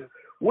ask you this.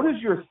 What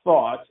is your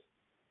thought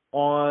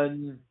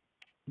on,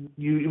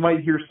 you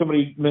might hear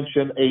somebody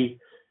mention a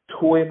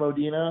toy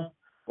Modena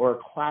or a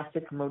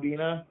classic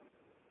Modena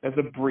as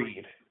a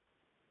breed.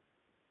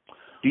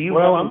 Do you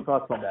have any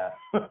thoughts on that?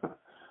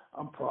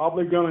 I'm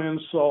probably going to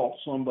insult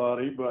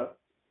somebody, but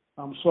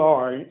I'm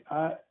sorry.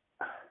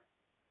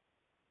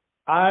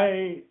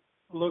 I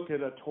look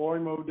at a toy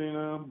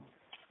Modena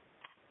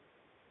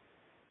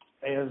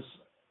as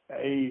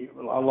a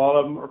lot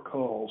of them are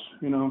culls.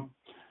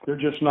 They're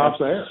just not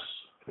there.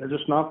 They're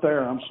just not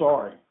there. I'm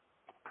sorry.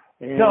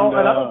 And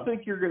I don't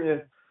think you're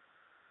gonna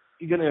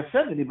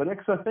offend anybody,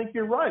 because I think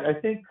you're right. I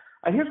think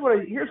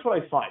here's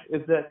what I find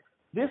is that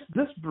this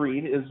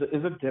breed is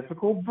a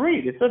difficult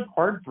breed. It's a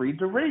hard breed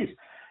to raise,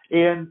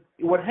 and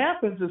what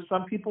happens is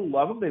some people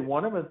love them, they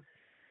want them, and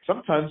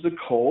sometimes the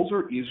culls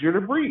are easier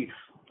to breed.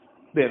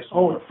 They have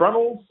smaller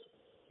frontals,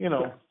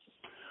 less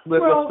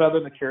feather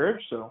in the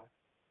carriage. So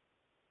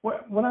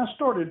when I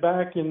started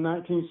back in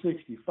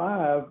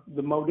 1965,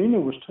 the Modena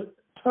was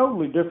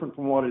totally different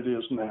from what it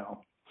is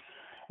now.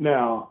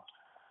 Now,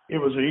 it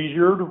was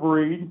easier to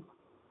breed.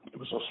 It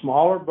was a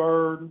smaller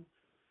bird.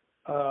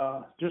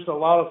 Just a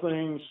lot of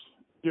things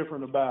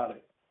different about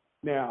it.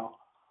 Now,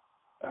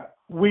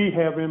 we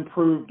have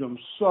improved them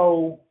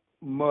so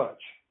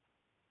much.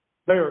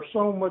 They are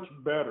so much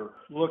better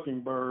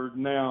looking bird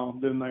now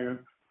than they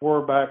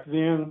were back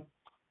then.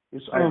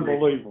 It's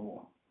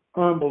unbelievable.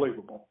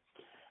 Unbelievable.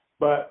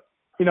 But,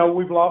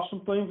 we've lost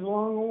some things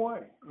along the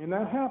way, and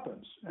that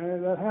happens.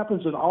 And that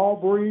happens in all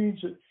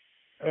breeds,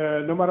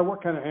 no matter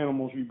what kind of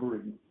animals you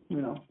breed,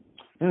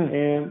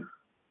 and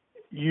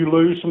you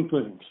lose some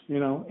things,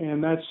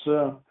 and that's,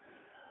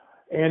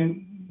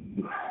 and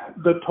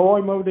the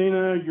toy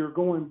Modena, you're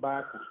going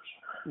backwards,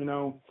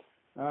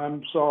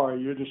 I'm sorry,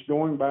 you're just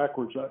going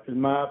backwards,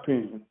 in my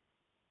opinion.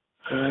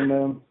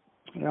 And,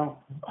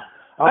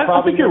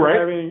 I think you're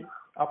right.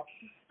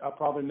 I'll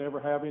probably never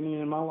have any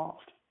in my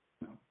loft.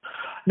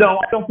 No,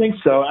 I don't think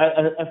so.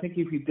 I think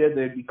if you did,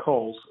 they'd be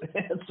culls.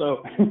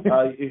 So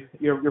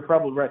you're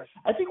probably right.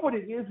 I think what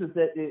it is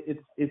that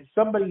it's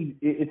somebody.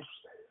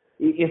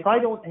 If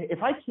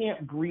I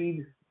can't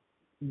breed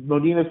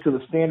Modenas to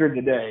the standard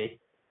today,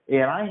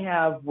 and I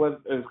have what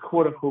is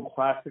quote unquote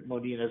classic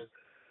Modenas,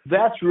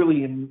 that's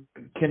really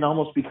can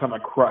almost become a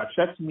crutch.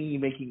 That's me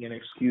making an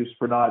excuse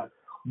for not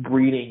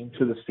breeding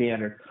to the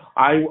standard.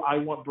 I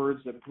want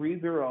birds that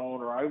breed their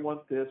own, or I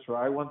want this, or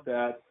I want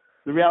that.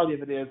 The reality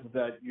of it is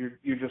that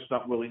you're just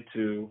not willing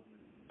to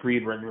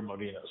breed regular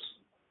Modenas.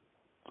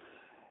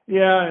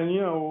 Yeah, and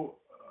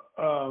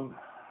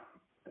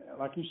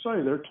like you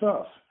say, they're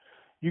tough.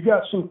 You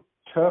got some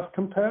tough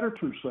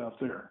competitors out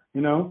there.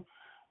 We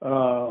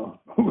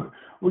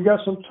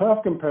got some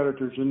tough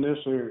competitors in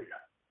this area.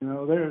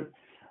 When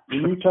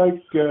you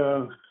take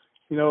the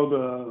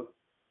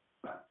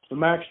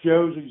Max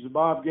Josies, the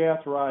Bob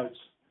Gathrights,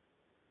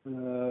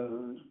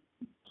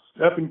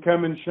 up and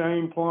coming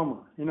Shane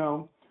Plummer.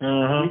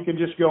 We can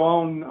just go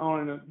on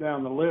and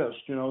down the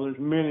list. There's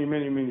many,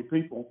 many, many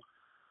people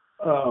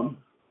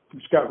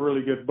who's got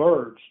really good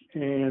birds,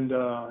 and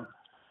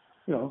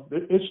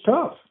it's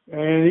tough.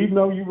 And even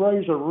though you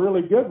raise a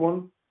really good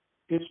one,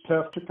 it's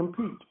tough to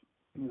compete.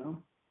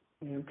 And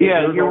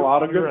there's a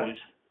lot of good ones.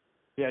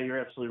 Yeah, you're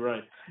absolutely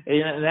right.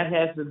 And that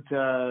hasn't.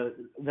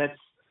 That's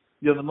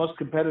the most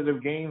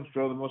competitive games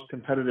draw the most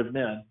competitive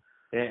men,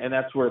 and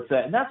that's where it's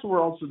at. And that's where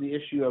also the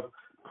issue of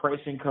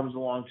pricing comes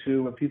along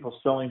too, when people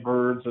selling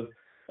birds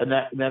and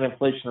that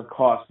inflation of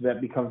cost,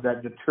 that becomes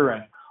that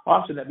deterrent.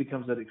 Often that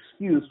becomes that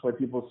excuse why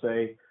people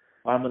say,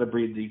 I'm going to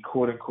breed the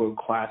quote unquote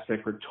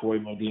classic or toy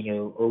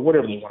Modena or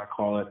whatever you want to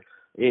call it.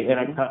 And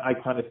I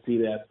kind of see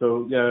that.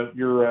 So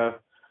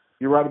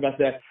you're right about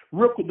that.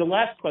 Real quick, the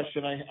last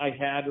question I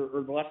had,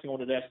 or the last thing I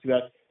wanted to ask you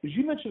about, is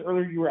you mentioned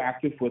earlier you were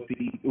active with the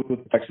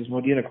Texas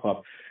Modena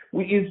Club.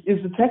 Is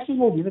the Texas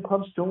Modena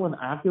Club still an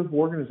active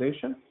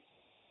organization?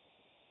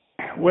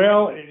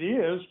 Well, it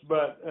is,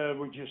 but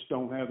we just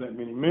don't have that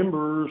many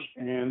members,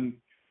 and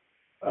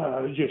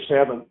just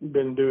haven't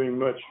been doing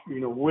much,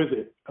 with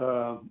it.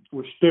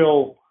 We're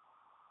still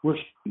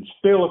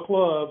a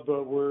club,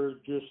 but we're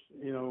just,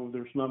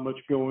 there's not much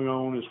going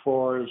on as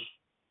far as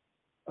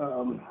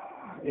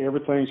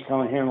everything's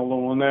kind of handled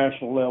on a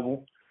national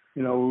level.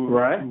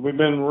 Right. We've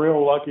been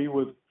real lucky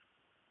with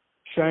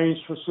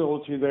Shane's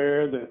facility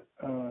there that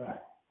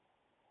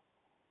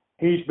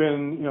he's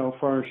been,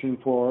 furnishing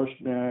for us.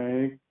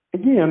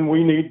 Again,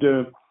 we need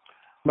to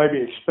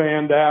maybe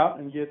expand out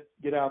and get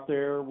get out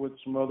there with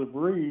some other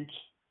breeds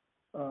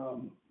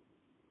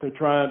to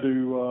try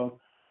to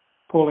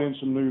pull in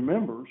some new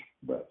members.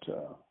 But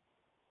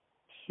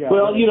yeah.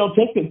 Well,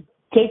 take a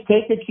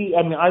key.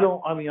 I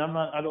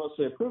don't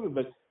say approve it,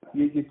 but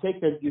you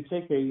take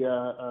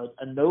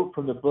a note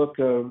from the book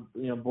of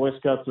Boy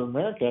Scouts of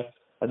America,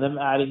 and them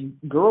adding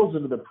girls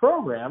into the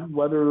program,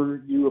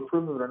 whether you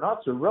approve of it or not,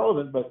 is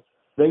irrelevant. But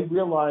they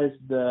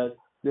realized that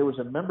there was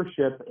a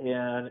membership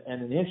and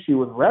an issue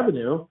with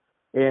revenue,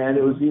 and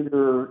it was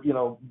either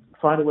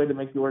find a way to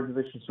make the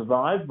organization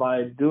survive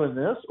by doing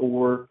this,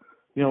 or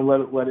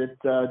let it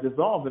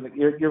dissolve. And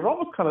you're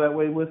almost kind of that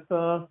way with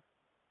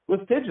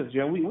pigeons.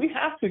 We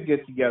have to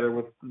get together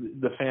with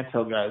the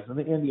fantail guys and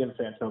the Indian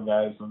fantail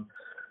guys and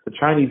the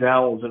Chinese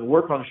owls and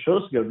work on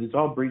shows together. These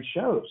all breed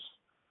shows.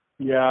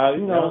 Yeah,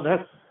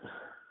 that's.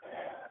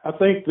 I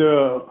think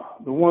the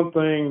one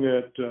thing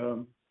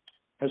that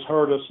has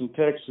hurt us in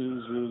Texas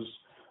is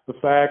the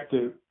fact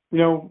that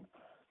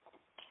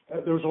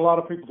there was a lot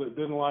of people that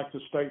didn't like the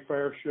State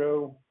Fair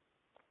show,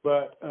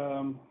 but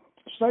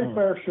State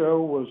Fair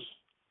show was,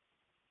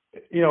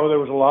 there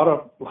was a lot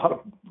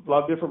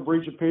of different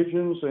breeds of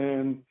pigeons,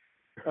 and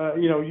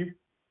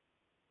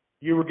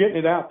you were getting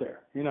it out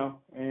there,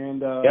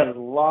 and there's a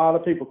lot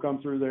of people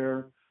come through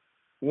there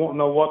wanting to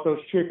know what those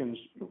chickens,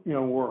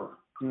 were.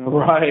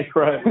 Right,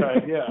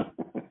 yeah,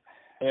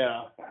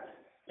 yeah.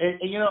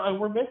 And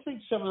we're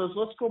missing some of those.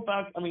 Let's go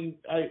back. I mean,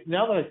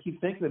 now that I keep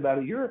thinking about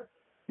it, you're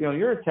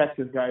a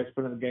Texas guy who's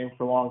been in the game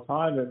for a long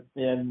time,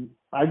 and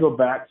I go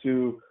back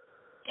to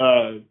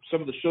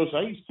some of the shows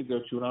I used to go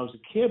to when I was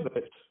a kid.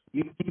 But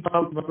you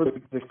probably remember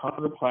the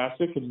Concord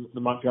Classic and the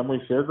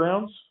Montgomery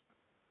Fairgrounds.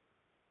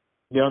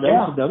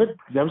 That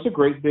was a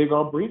great big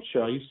all breed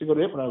show. I used to go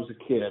to it when I was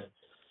a kid.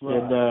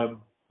 Right. And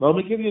let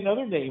me give you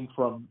another name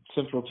from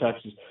Central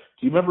Texas.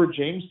 Do you remember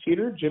James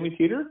Teeter, Jimmy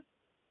Teeter?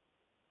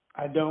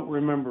 I don't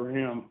remember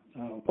him.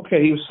 No.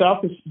 Okay, he was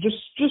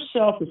just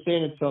south of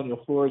San Antonio,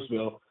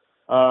 Floresville.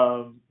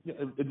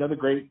 Another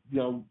great,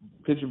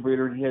 pigeon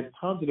breeder. And he had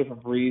tons of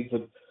different breeds,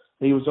 and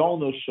he was all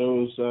in those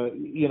shows.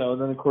 And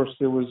then of course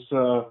there was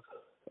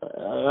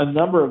a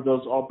number of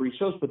those all breed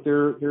shows, but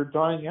they're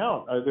dying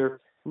out.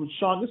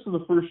 Sean, this is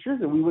the first year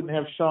that we wouldn't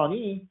have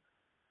Shawnee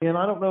in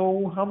I don't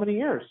know how many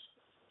years.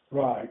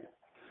 Right.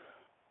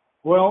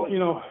 Well,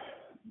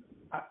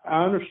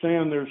 I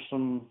understand there's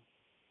some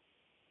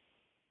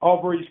all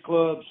breeds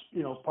clubs,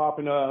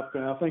 popping up,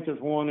 and I think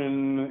there's one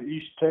in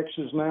East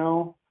Texas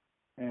now,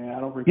 and I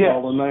don't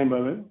recall the name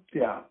of it.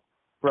 Yeah.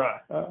 Right.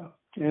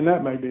 And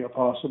that may be a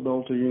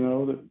possibility,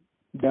 that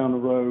down the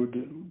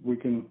road we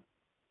can.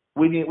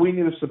 We need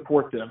to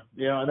support them.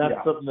 And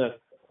that's something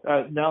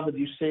that now that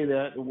you say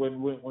that, when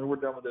we're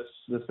done with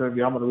this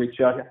interview, I'm going to reach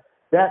out.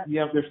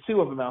 There's two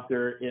of them out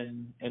there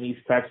in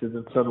East Texas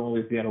and Southern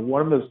Louisiana.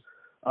 One of them is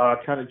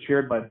kind of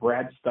chaired by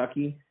Brad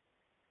Stuckey.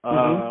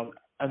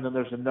 And then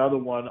there's another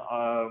one,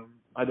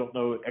 I don't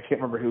know, I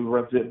can't remember who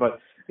runs it, but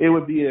it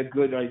would be a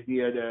good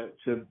idea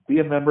to be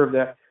a member of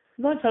that.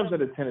 9 times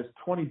out of 10, it's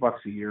 $20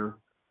 a year,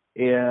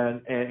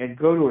 and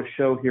go to a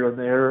show here and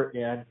there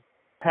and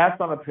pass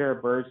on a pair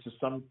of birds to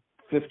some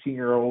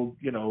 15-year-old,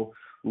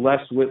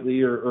 Les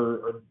Whitley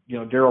or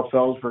Darryl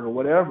Felsberg or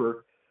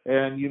whatever,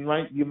 and you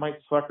might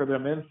sucker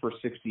them in for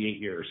 68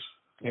 years.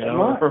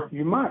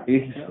 You might.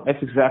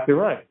 That's exactly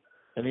right.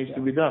 It needs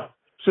to be done.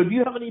 So do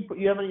you have any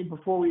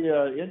before we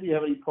end, do you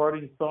have any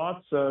parting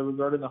thoughts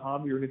regarding the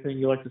hobby or anything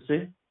you'd like to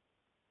see?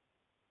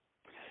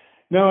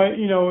 No,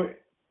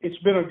 it's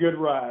been a good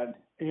ride,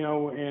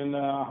 and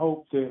I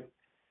hope that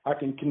I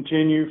can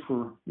continue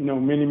for,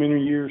 many,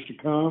 many years to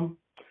come.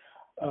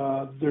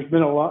 There's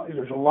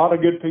a lot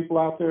of good people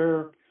out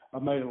there.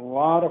 I've made a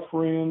lot of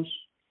friends,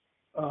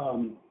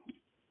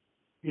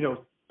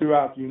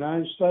 throughout the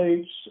United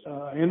States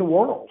and the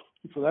world,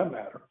 for that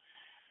matter.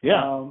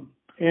 Yeah.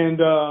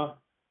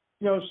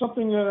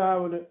 Something that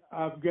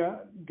I've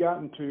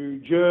gotten to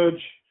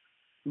judge,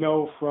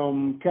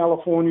 from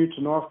California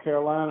to North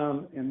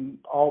Carolina and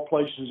all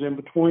places in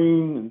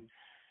between,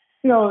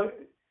 and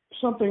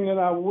something that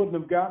I wouldn't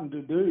have gotten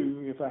to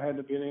do if I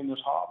hadn't been in this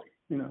hobby.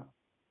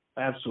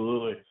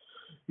 Absolutely,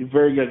 you're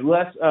very good,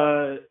 Les.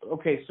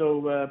 Okay,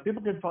 so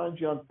people can find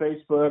you on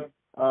Facebook.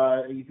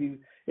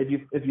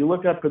 If you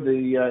look up for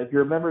if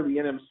you're a member of the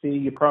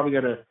NMC, you probably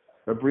got a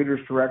breeders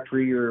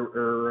directory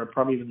or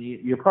probably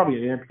you're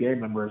probably an NPA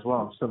member as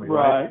well.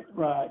 Right.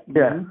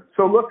 Yeah. Mm-hmm.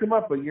 So look them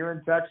up. But you're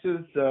in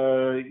Texas.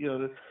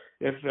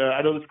 If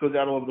I know this goes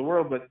out all over the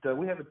world, but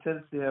we have a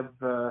tendency to have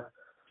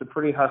some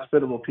pretty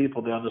hospitable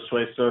people down this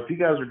way. So if you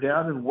guys are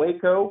down in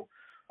Waco,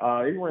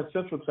 anywhere in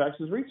Central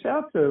Texas, reach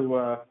out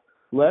to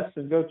Les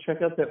and go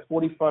check out that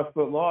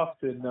 45-foot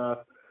loft, and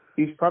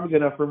he's probably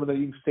got enough room that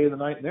you can stay the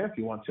night in there if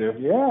you want to.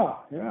 Yeah.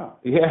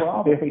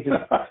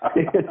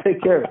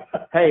 Take care.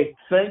 Hey,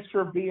 thanks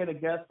for being a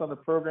guest on the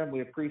program.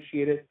 We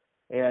appreciate it,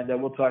 and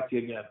we'll talk to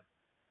you again.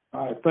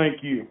 All right,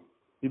 thank you.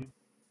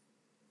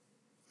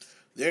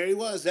 There he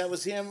was. That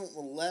was him,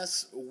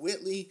 Les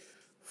Whitley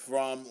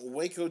from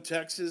Waco,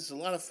 Texas. A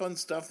lot of fun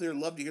stuff there.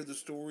 Love to hear the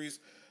stories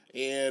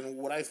And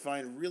what I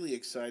find really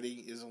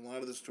exciting is a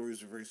lot of the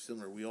stories are very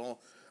similar. We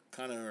all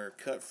kind of are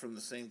cut from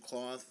the same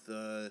cloth.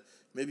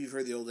 Maybe you've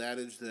heard the old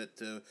adage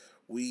that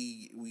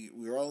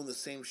we're all in the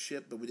same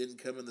ship, but we didn't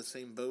come in the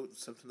same boat,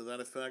 something to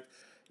that effect.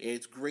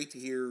 It's great to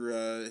hear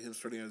him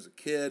starting out as a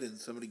kid and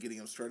somebody getting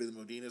him started in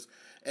the Modinas.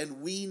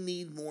 And we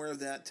need more of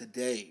that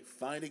today.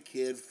 Find a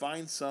kid,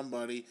 find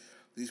somebody.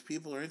 These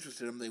people are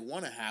interested in them. They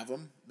want to have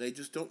them. They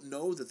just don't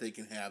know that they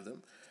can have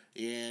them.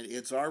 And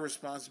it's our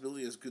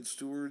responsibility as good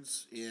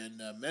stewards and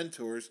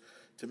mentors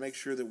to make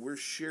sure that we're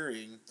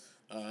sharing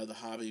the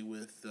hobby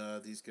with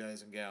these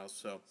guys and gals.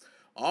 So,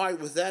 all right,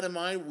 with that in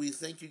mind, we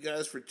thank you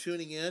guys for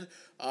tuning in.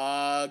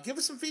 Give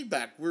us some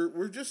feedback.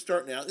 We're just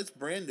starting out. It's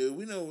brand new.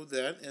 We know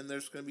that, and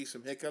there's going to be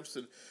some hiccups,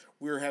 and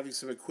we're having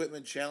some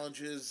equipment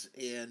challenges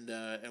and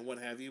what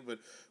have you, but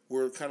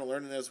we're kind of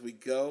learning as we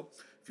go.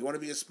 If you want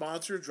to be a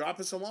sponsor, drop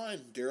us a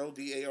line, Daryl,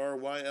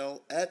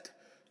 DARYL, at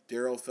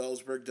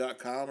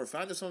DarylFelsberg.com, or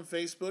find us on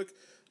Facebook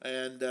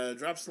and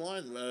drop us a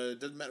line. It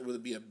doesn't matter whether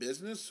it be a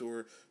business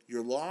or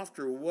your loft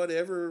or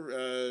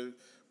whatever.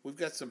 We've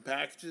got some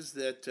packages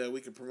that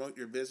we can promote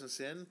your business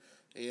in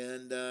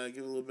and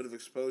give a little bit of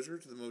exposure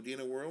to the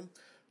Modena world.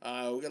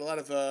 We've got a lot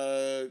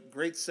of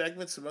great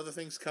segments, some other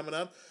things coming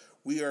up.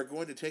 We are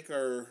going to take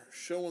our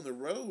show on the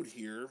road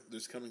here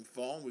this coming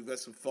fall. We've got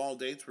some fall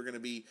dates. We're going to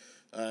be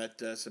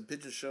at some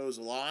pigeon shows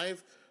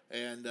live,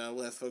 and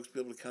we'll have folks be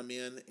able to come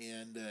in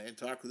and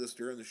talk with us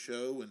during the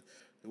show and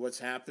what's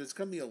happening. It's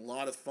going to be a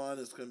lot of fun.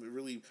 It's going to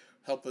really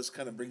help us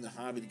kind of bring the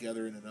hobby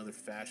together in another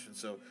fashion.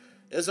 So,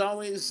 as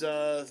always,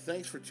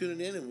 thanks for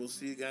tuning in, and we'll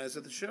see you guys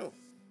at the show.